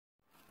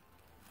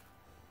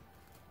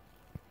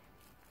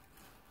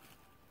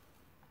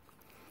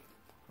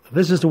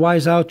This is the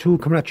Wise Out tool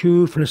coming at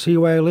you from the city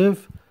where I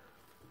live.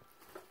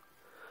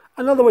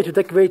 Another way to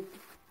decorate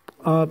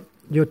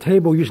your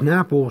table using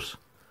apples,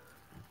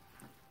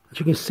 as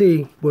you can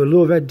see with a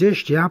little red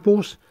dish, the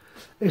apples,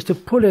 is to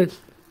put it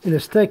in a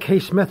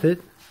staircase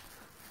method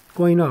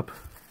going up.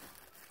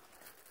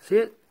 See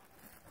it?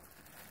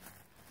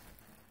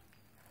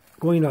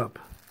 Going up.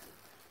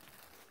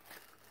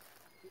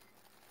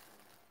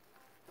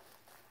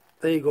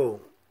 There you go.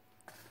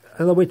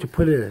 Another way to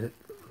put it,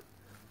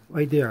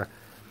 right there.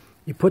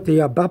 You put the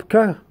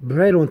babka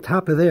bread on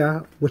top of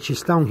there, which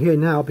is down here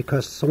now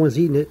because someone's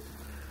eating it,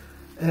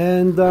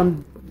 and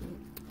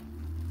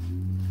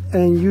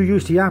you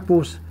use the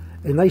apples,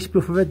 a nice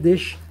beautiful red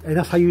dish, and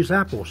that's how you use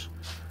apples.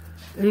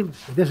 And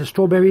there's a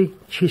strawberry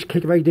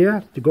cheesecake right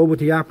there to go with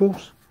the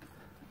apples,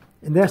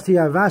 and that's the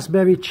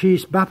raspberry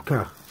cheese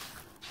babka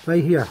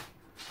right here.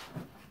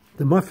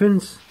 The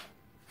muffins,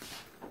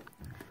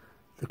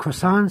 the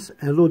croissants,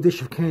 and a little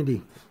dish of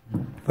candy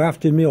for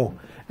after the meal.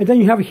 And then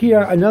you have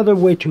here another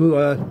way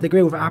to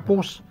decorate with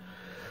apples.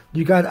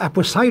 You got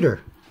apple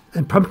cider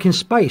and pumpkin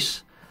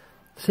spice.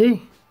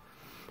 See?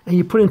 And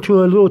you put it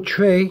into a little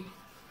tray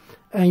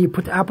and you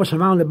put the apples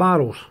around the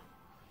bottles.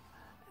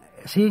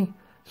 See?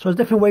 So there's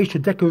different ways to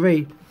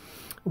decorate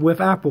with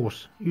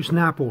apples, using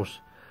apples.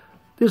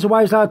 This is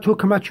Wise Out tool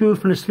coming at you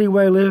from the city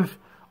where I live.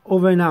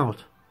 Over and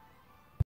out.